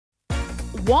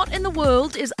What in the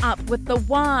world is up with the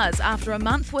Wars? After a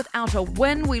month without a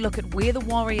win, we look at where the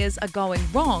Warriors are going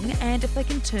wrong and if they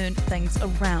can turn things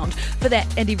around. For that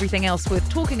and everything else worth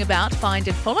talking about, find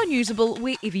and follow Newsable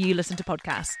wherever you listen to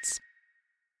podcasts.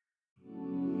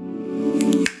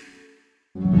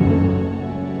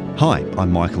 Hi,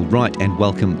 I'm Michael Wright and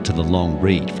welcome to The Long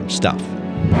Read from Stuff.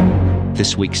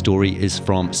 This week's story is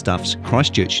from Stuff's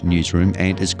Christchurch newsroom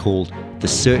and is called The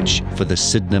Search for the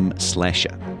Sydenham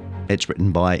Slasher. It's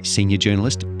written by senior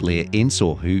journalist Blair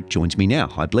Ensor, who joins me now.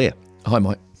 Hi, Blair. Hi,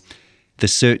 Mike. The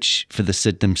Search for the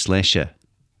Sydenham Slasher.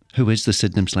 Who is the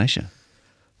Sydenham Slasher?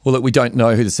 Well, look, we don't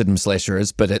know who the Sydenham Slasher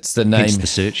is, but it's the name. Hence the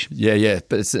search. Yeah,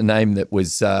 but it's the name that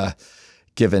was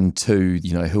given to,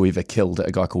 whoever killed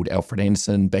a guy called Alfred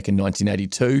Anderson back in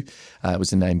 1982. It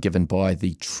was a name given by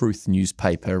the Truth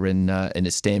newspaper in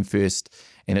its stand first,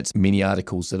 and it's many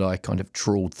articles that I kind of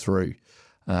trawled through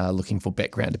looking for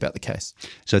background about the case.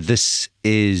 So this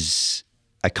is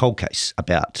a cold case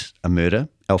about a murder,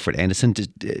 Alfred Anderson.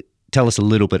 Tell us a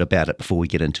little bit about it before we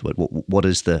get into it. What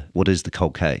is the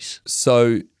cold case?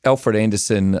 So Alfred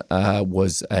Anderson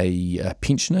was a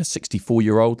pensioner,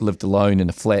 64-year-old, lived alone in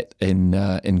a flat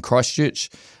in Christchurch,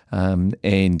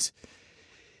 and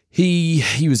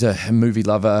he was a movie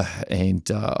lover, and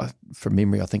from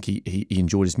memory, I think he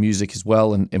enjoyed his music as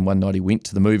well. And one night he went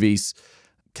to the movies,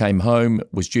 came home,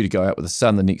 was due to go out with his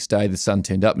son the next day. The son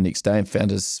turned up the next day and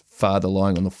found his father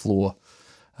lying on the floor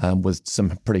with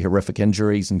some pretty horrific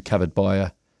injuries and covered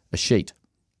by a sheet.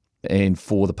 And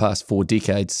for the past 4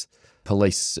 decades,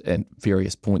 police at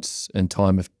various points in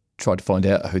time have tried to find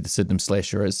out who the Sydenham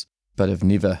Slasher is, but have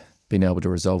never been able to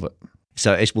resolve it.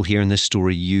 So as we'll hear in this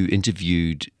story, you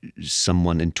interviewed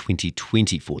someone in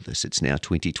 2020 for this. It's now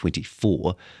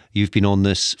 2024. You've been on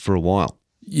this for a while.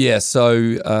 Yeah,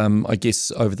 so I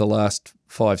guess over the last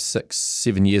 5, 6,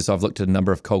 7 years, I've looked at a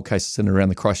number of cold cases in and around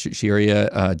the Christchurch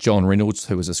area. John Reynolds,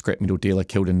 who was a scrap metal dealer,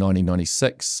 killed in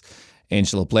 1996.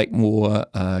 Angela Blackmore,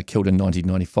 killed in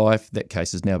 1995. That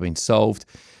case has now been solved.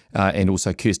 And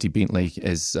also Kirsty Bentley,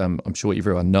 as I'm sure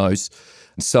everyone knows.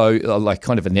 So like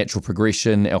kind of a natural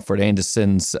progression. Alfred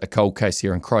Anderson's a cold case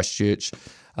here in Christchurch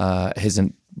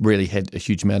hasn't really had a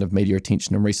huge amount of media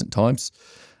attention in recent times.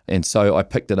 And so I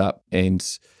picked it up, and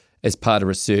as part of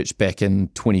research back in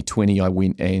 2020, I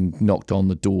went and knocked on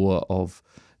the door of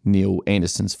Neil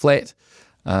Anderson's flat.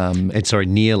 And sorry,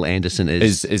 Neil Anderson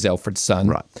is Alfred's son.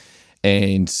 Right.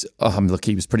 And look,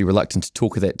 he was pretty reluctant to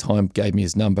talk at that time, gave me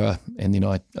his number, and then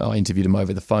I interviewed him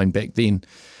over the phone back then.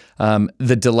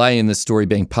 The delay in the story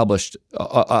being published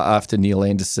after Neil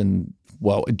Anderson,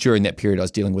 well, during that period I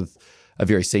was dealing with a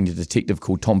very senior detective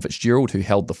called Tom Fitzgerald, who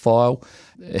held the file.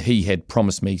 He had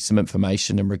promised me some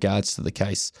information in regards to the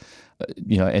case,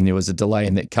 and there was a delay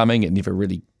in that coming. It never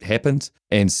really happened.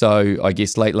 And so I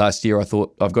guess late last year I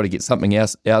thought, I've got to get something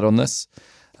else out on this.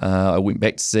 I went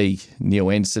back to see Neil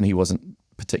Anderson. He wasn't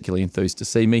particularly enthused to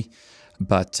see me,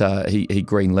 but he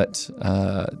greenlit,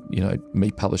 me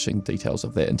publishing details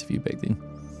of that interview back then.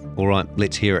 All right,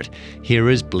 let's hear it. Here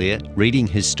is Blair reading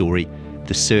his story,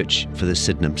 The Search for the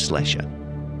Sydenham Slasher.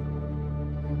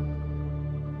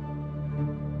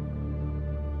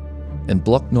 In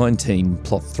Block 19,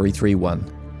 Plot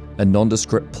 331, a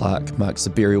nondescript plaque marks the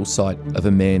burial site of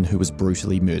a man who was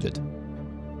brutally murdered.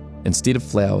 Instead of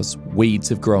flowers, weeds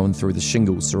have grown through the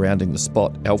shingles surrounding the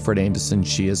spot Alfred Anderson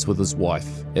shares with his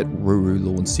wife at Ruru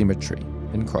Lawn Cemetery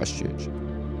in Christchurch.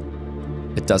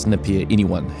 It doesn't appear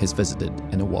anyone has visited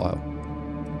in a while.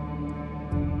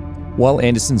 While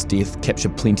Anderson's death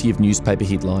captured plenty of newspaper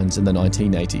headlines in the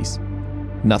 1980s,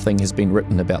 nothing has been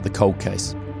written about the cold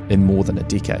case in more than a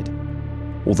decade.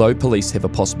 Although police have a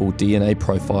possible DNA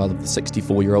profile of the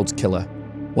 64-year-old's killer,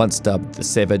 once dubbed the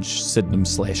Savage Sydenham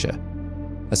Slasher,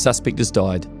 a suspect has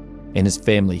died and his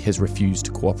family has refused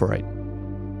to cooperate.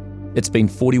 It's been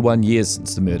 41 years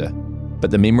since the murder,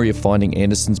 but the memory of finding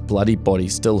Anderson's bloody body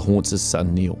still haunts his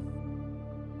son Neil.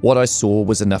 What I saw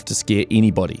was enough to scare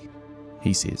anybody,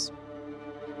 he says.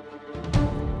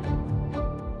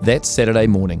 That Saturday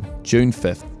morning, June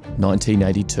 5th,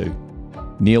 1982,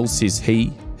 Neil says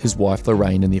he, his wife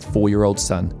Lorraine and their 4-year-old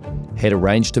son had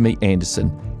arranged to meet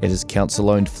Anderson at his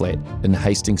council-owned flat in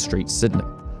Hastings Street,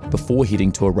 Sydenham, before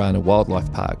heading to Arana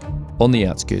Wildlife Park on the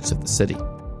outskirts of the city.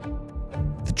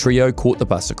 The trio caught the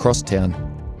bus across town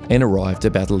and arrived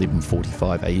about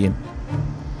 11:45 a.m.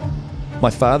 My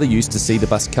father used to see the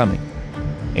bus coming,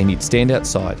 and he'd stand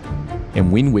outside,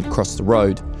 and when we'd cross the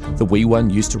road, the wee one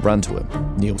used to run to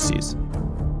him, Neil says.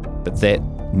 But that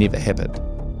never happened.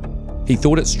 He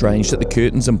thought it strange that the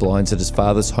curtains and blinds at his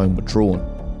father's home were drawn.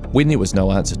 When there was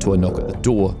no answer to a knock at the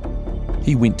door,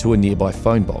 he went to a nearby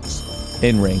phone box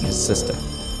and rang his sister.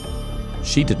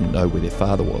 she didn't know where their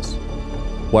father was.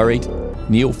 Worried,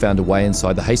 Neil found a way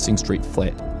inside the Hastings Street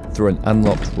flat through an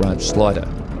unlocked ranch slider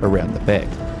around the back.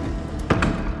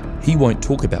 He won't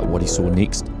talk about what he saw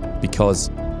next because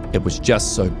it was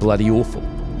just so bloody awful,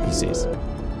 he says.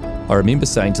 I remember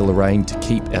saying to Lorraine to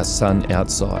keep our son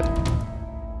outside.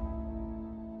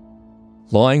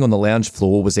 Lying on the lounge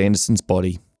floor was Anderson's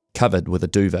body, covered with a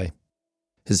duvet.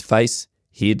 His face,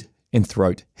 head and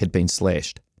throat had been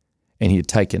slashed, and he had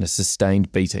taken a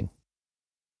sustained beating.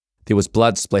 There was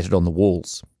blood splattered on the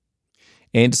walls.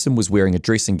 Anderson was wearing a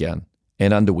dressing gown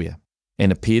and underwear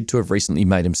and appeared to have recently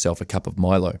made himself a cup of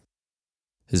Milo.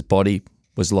 His body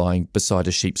was lying beside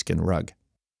a sheepskin rug.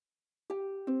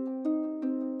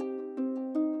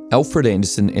 Alfred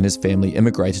Anderson and his family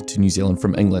immigrated to New Zealand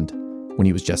from England when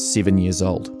he was just 7 years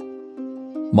old.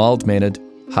 Mild-mannered,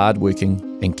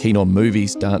 hard-working and keen on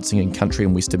movies, dancing and country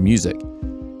and western music,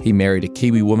 he married a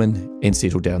Kiwi woman and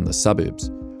settled down in the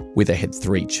suburbs, where they had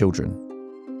 3 children.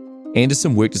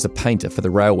 Anderson worked as a painter for the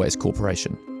Railways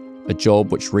Corporation, a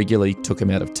job which regularly took him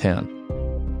out of town.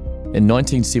 In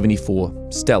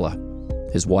 1974, Stella,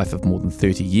 his wife of more than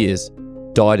 30 years,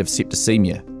 died of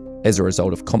septicemia as a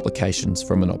result of complications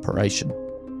from an operation.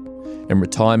 In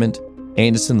retirement,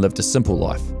 Anderson lived a simple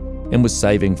life and was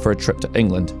saving for a trip to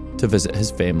England to visit his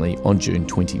family on June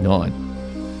 29.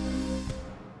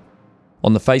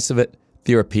 On the face of it,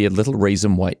 there appeared little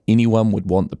reason why anyone would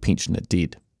want the pensioner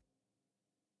dead.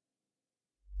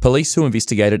 Police who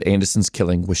investigated Anderson's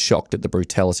killing were shocked at the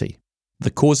brutality. The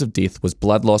cause of death was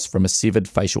blood loss from a severed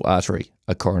facial artery,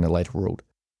 a coroner later ruled,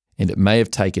 and it may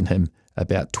have taken him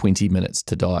about 20 minutes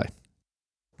to die.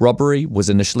 Robbery was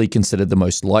initially considered the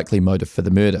most likely motive for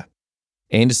the murder.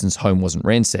 Anderson's home wasn't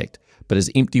ransacked, but his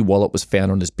empty wallet was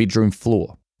found on his bedroom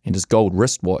floor, and his gold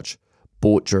wristwatch,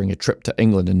 bought during a trip to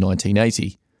England in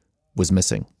 1980, was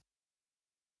missing.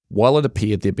 While it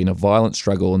appeared there'd been a violent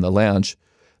struggle in the lounge,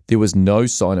 there was no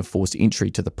sign of forced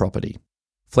entry to the property.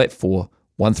 Flat 4,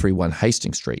 131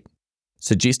 Hastings Street,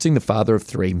 suggesting the father of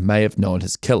 3 may have known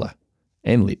his killer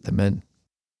and let them in.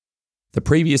 The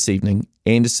previous evening,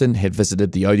 Anderson had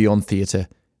visited the Odeon Theatre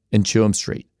in Chewham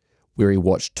Street, where he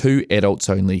watched 2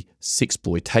 adults-only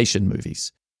sexploitation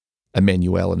movies,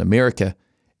 Emmanuel in America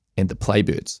and The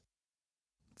Playbirds.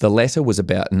 The latter was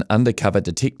about an undercover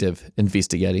detective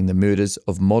investigating the murders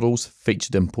of models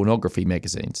featured in pornography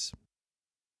magazines.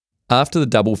 After the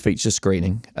double feature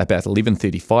screening, about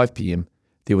 11:35 p.m,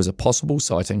 there was a possible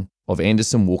sighting of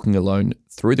Anderson walking alone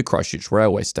through the Christchurch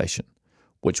railway station,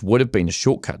 which would have been a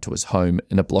shortcut to his home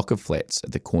in a block of flats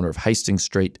at the corner of Hastings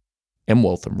Street and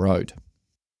Waltham Road.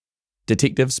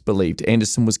 Detectives believed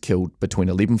Anderson was killed between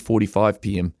 11:45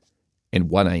 p.m. and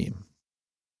 1 a.m.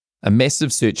 A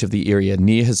massive search of the area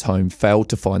near his home failed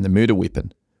to find the murder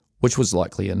weapon, which was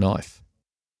likely a knife.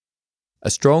 A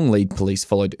strong lead police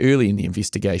followed early in the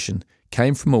investigation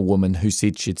came from a woman who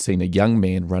said she'd seen a young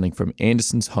man running from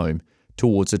Anderson's home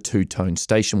towards a 2-tone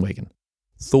station wagon,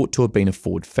 thought to have been a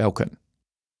Ford Falcon.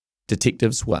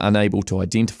 Detectives were unable to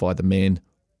identify the man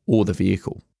or the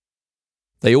vehicle.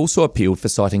 They also appealed for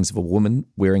sightings of a woman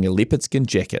wearing a leopard skin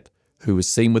jacket who was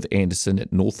seen with Anderson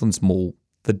at Northlands Mall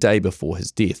the day before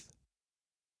his death.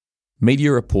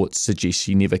 Media reports suggest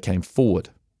she never came forward.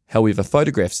 However,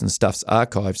 photographs in Stuff's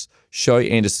archives show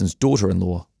Anderson's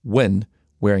daughter-in-law, Wynne,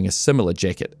 wearing a similar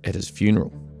jacket at his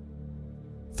funeral.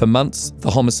 For months, the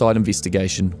homicide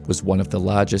investigation was one of the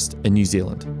largest in New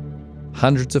Zealand.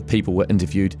 Hundreds of people were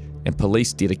interviewed and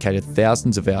police dedicated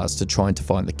thousands of hours to trying to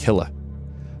find the killer.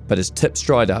 But as tips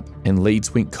dried up and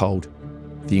leads went cold,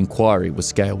 the inquiry was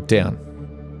scaled down.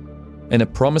 In a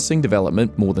promising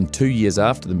development more than 2 years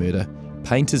after the murder,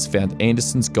 painters found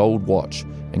Anderson's gold watch,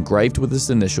 engraved with his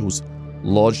initials,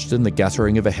 lodged in the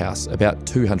guttering of a house about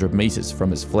 200 metres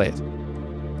from his flat.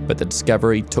 But the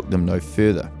discovery took them no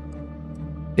further.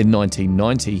 In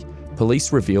 1990,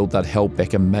 police revealed they'd held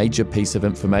back a major piece of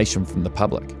information from the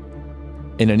public.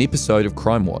 In an episode of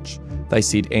Crime Watch, they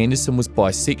said Anderson was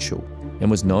bisexual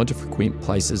and was known to frequent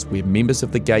places where members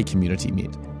of the gay community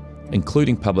met,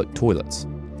 including public toilets,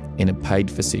 and had paid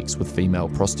for sex with female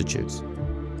prostitutes.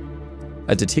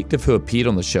 A detective who appeared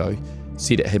on the show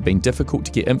said it had been difficult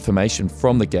to get information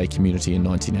from the gay community in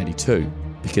 1982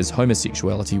 because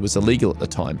homosexuality was illegal at the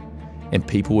time and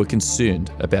people were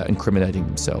concerned about incriminating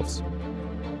themselves.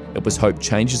 It was hoped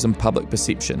changes in public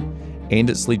perception and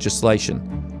its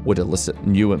legislation would elicit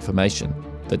new information,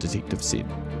 the detective said.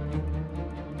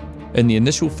 In the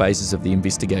initial phases of the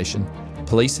investigation,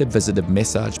 police had visited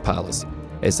massage parlours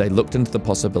as they looked into the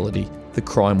possibility the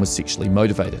crime was sexually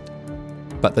motivated.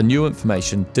 But the new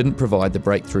information didn't provide the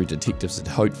breakthrough detectives had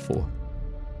hoped for,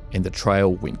 and the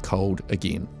trail went cold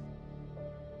again.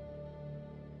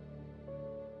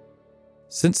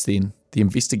 Since then, the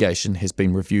investigation has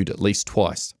been reviewed at least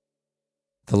twice.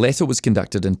 The latter was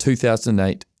conducted in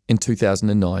 2008 and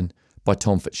 2009 by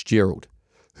Tom Fitzgerald,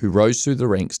 who rose through the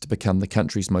ranks to become the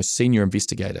country's most senior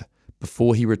investigator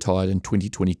before he retired in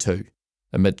 2022,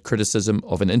 amid criticism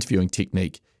of an interviewing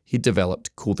technique he'd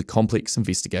developed called the complex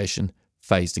investigation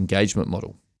phased engagement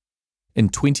model. In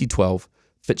 2012,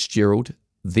 Fitzgerald,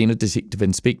 then a detective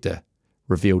inspector,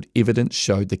 revealed evidence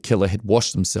showed the killer had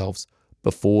washed themselves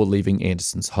before leaving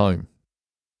Anderson's home.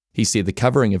 He said the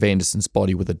covering of Anderson's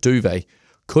body with a duvet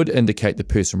could indicate the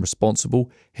person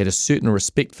responsible had a certain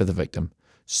respect for the victim,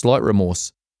 slight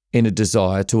remorse, and a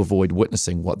desire to avoid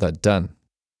witnessing what they'd done.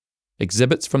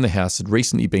 Exhibits from the house had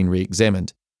recently been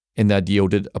re-examined, and they'd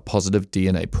yielded a positive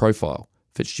DNA profile,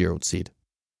 Fitzgerald said.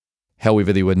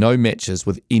 However, there were no matches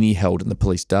with any held in the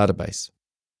police database.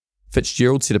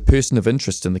 Fitzgerald said a person of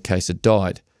interest in the case had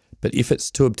died, but efforts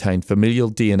to obtain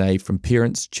familial DNA from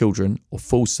parents, children, or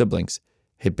full siblings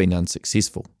had been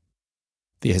unsuccessful.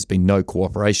 There has been no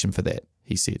cooperation for that,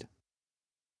 he said.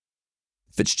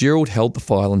 Fitzgerald held the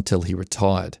file until he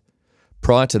retired.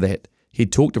 Prior to that,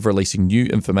 he'd talked of releasing new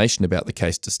information about the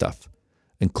case to Stuff,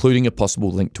 including a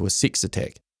possible link to a sex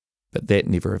attack, but that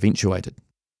never eventuated.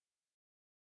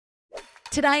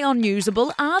 Today on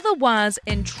Newsable, are the Wars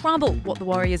in trouble? What the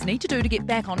Warriors need to do to get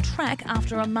back on track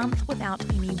after a month without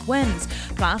any wins.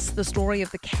 Plus, the story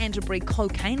of the Canterbury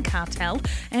cocaine cartel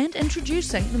and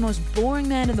introducing the most boring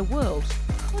man in the world.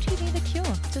 Could he be the cure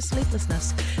to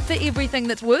sleeplessness? For everything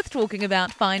that's worth talking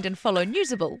about, find and follow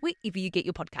Newsable wherever you get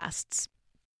your podcasts.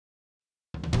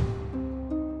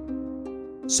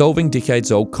 Solving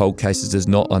decades-old cold cases is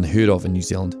not unheard of in New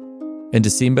Zealand. In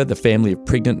December, the family of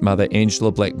pregnant mother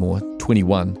Angela Blackmore,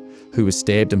 21, who was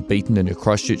stabbed and beaten in her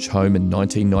Christchurch home in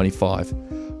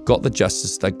 1995, got the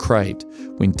justice they craved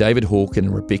when David Hawken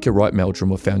and Rebecca Wright-Meldrum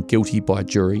were found guilty by a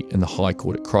jury in the High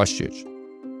Court at Christchurch.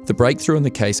 The breakthrough in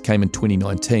the case came in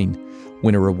 2019,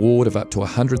 when a reward of up to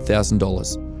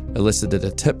 $100,000 elicited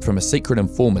a tip from a secret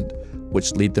informant,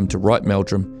 which led them to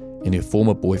Wright-Meldrum and her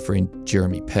former boyfriend,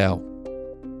 Jeremy Powell.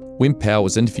 When Powell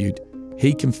was interviewed,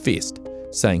 he confessed,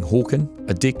 saying Hawken,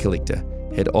 a debt collector,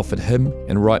 had offered him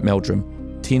and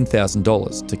Wright-Meldrum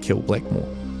 $10,000 to kill Blackmore.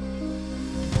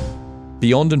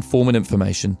 Beyond informant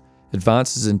information,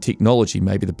 advances in technology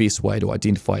may be the best way to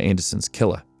identify Anderson's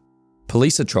killer.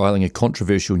 Police are trialling a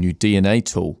controversial new DNA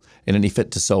tool in an effort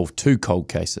to solve two cold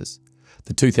cases: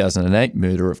 the 2008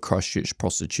 murder of Christchurch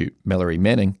prostitute Mallory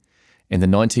Manning and the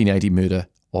 1980 murder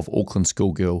of Auckland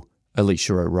schoolgirl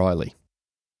Alicia O'Reilly.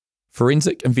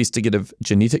 Forensic Investigative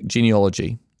Genetic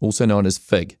Genealogy, also known as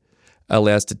FIG,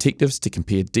 allows detectives to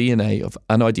compare DNA of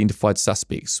unidentified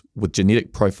suspects with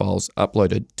genetic profiles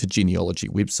uploaded to genealogy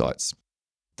websites.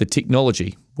 The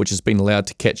technology, which has been allowed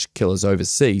to catch killers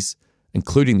overseas,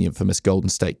 including the infamous Golden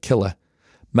State Killer,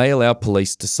 may allow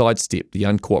police to sidestep the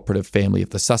uncooperative family of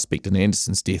the suspect in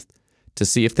Anderson's death to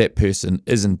see if that person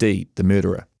is indeed the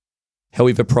murderer.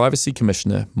 However, Privacy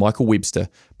Commissioner Michael Webster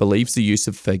believes the use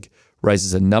of FIG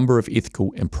raises a number of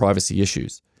ethical and privacy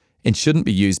issues and shouldn't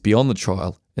be used beyond the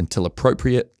trial until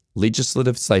appropriate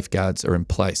legislative safeguards are in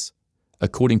place,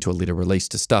 according to a letter released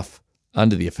to Stuff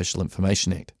under the Official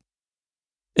Information Act.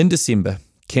 In December,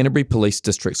 Canterbury Police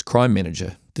District's crime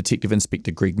manager, Detective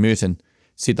Inspector Greg Merton,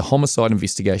 said the homicide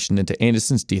investigation into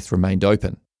Anderson's death remained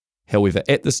open. However,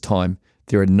 at this time,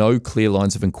 there are no clear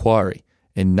lines of inquiry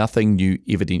and nothing new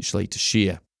evidentially to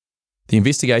share. The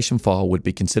investigation file would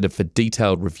be considered for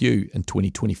detailed review in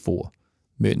 2024,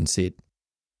 Merton said.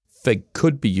 FIG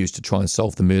could be used to try and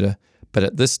solve the murder, but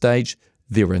at this stage,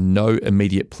 there are no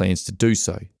immediate plans to do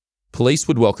so. Police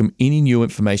would welcome any new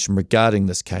information regarding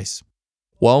this case.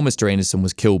 While Mr. Anderson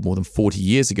was killed more than 40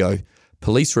 years ago,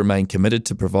 police remain committed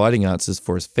to providing answers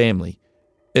for his family,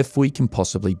 if we can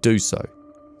possibly do so,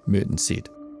 Merton said.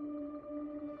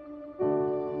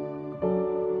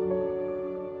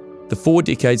 The 4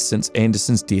 decades since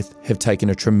Anderson's death have taken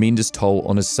a tremendous toll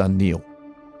on his son Neil,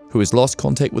 who has lost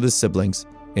contact with his siblings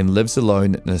and lives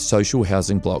alone in a social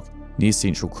housing block near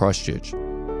central Christchurch.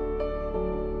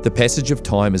 The passage of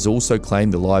time has also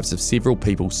claimed the lives of several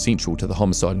people central to the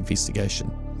homicide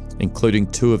investigation, including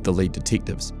 2 of the lead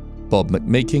detectives, Bob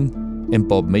McMeeking and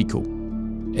Bob Meikle,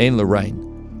 and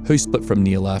Lorraine, who split from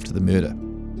Neil after the murder.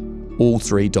 All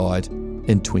 3 died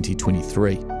in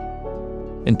 2023.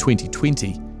 In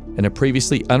 2020, in a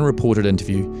previously unreported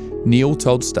interview, Neil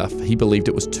told Stuff he believed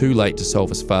it was too late to solve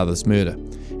his father's murder,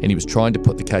 and he was trying to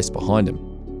put the case behind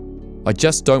him. "I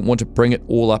just don't want to bring it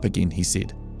all up again," he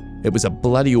said. "It was a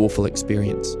bloody awful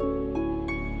experience."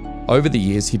 Over the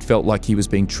years, he'd felt like he was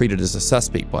being treated as a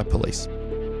suspect by police,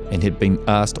 and had been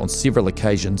asked on several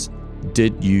occasions,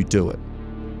 "Did you do it?"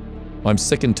 "I'm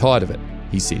sick and tired of it,"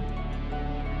 he said.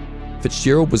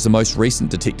 Fitzgerald was the most recent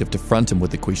detective to front him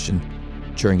with the question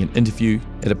during an interview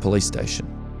at a police station.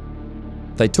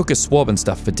 "They took a swab and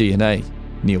stuff for DNA,"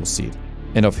 Neil said,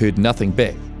 "and I've heard nothing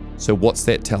back, so what's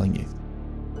that telling you?"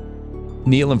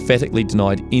 Neil emphatically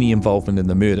denied any involvement in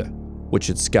the murder, which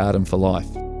had scarred him for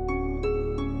life.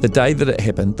 The day that it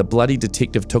happened, the bloody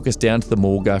detective took us down to the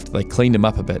morgue after they cleaned him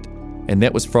up a bit, and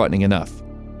that was frightening enough.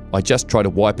 I just tried to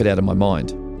wipe it out of my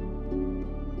mind.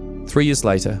 3 years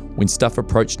later, when Stuff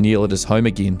approached Neil at his home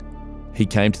again, he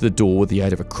came to the door with the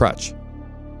aid of a crutch.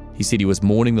 He said he was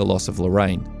mourning the loss of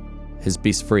Lorraine, his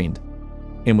best friend,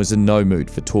 and was in no mood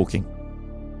for talking.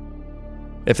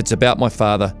 "If it's about my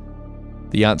father,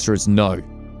 the answer is no.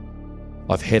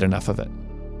 I've had enough of it."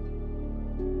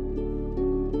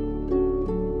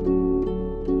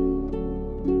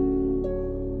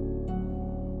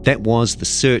 That was The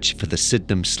Search for the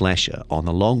Sydenham Slasher on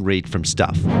the long read from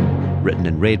Stuff, written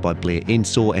and read by Blair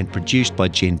Ensor and produced by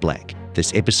Jen Black.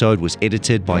 This episode was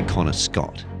edited by Connor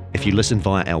Scott. If you listen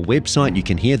via our website, you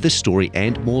can hear this story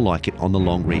and more like it on the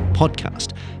Long Read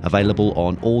podcast, available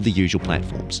on all the usual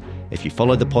platforms. If you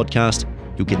follow the podcast,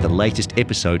 you'll get the latest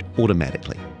episode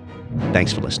automatically.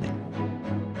 Thanks for listening.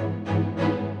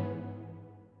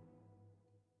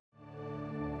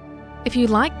 If you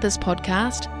like this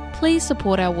podcast, please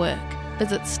support our work.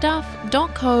 Visit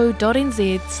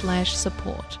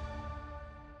stuff.co.nz/support.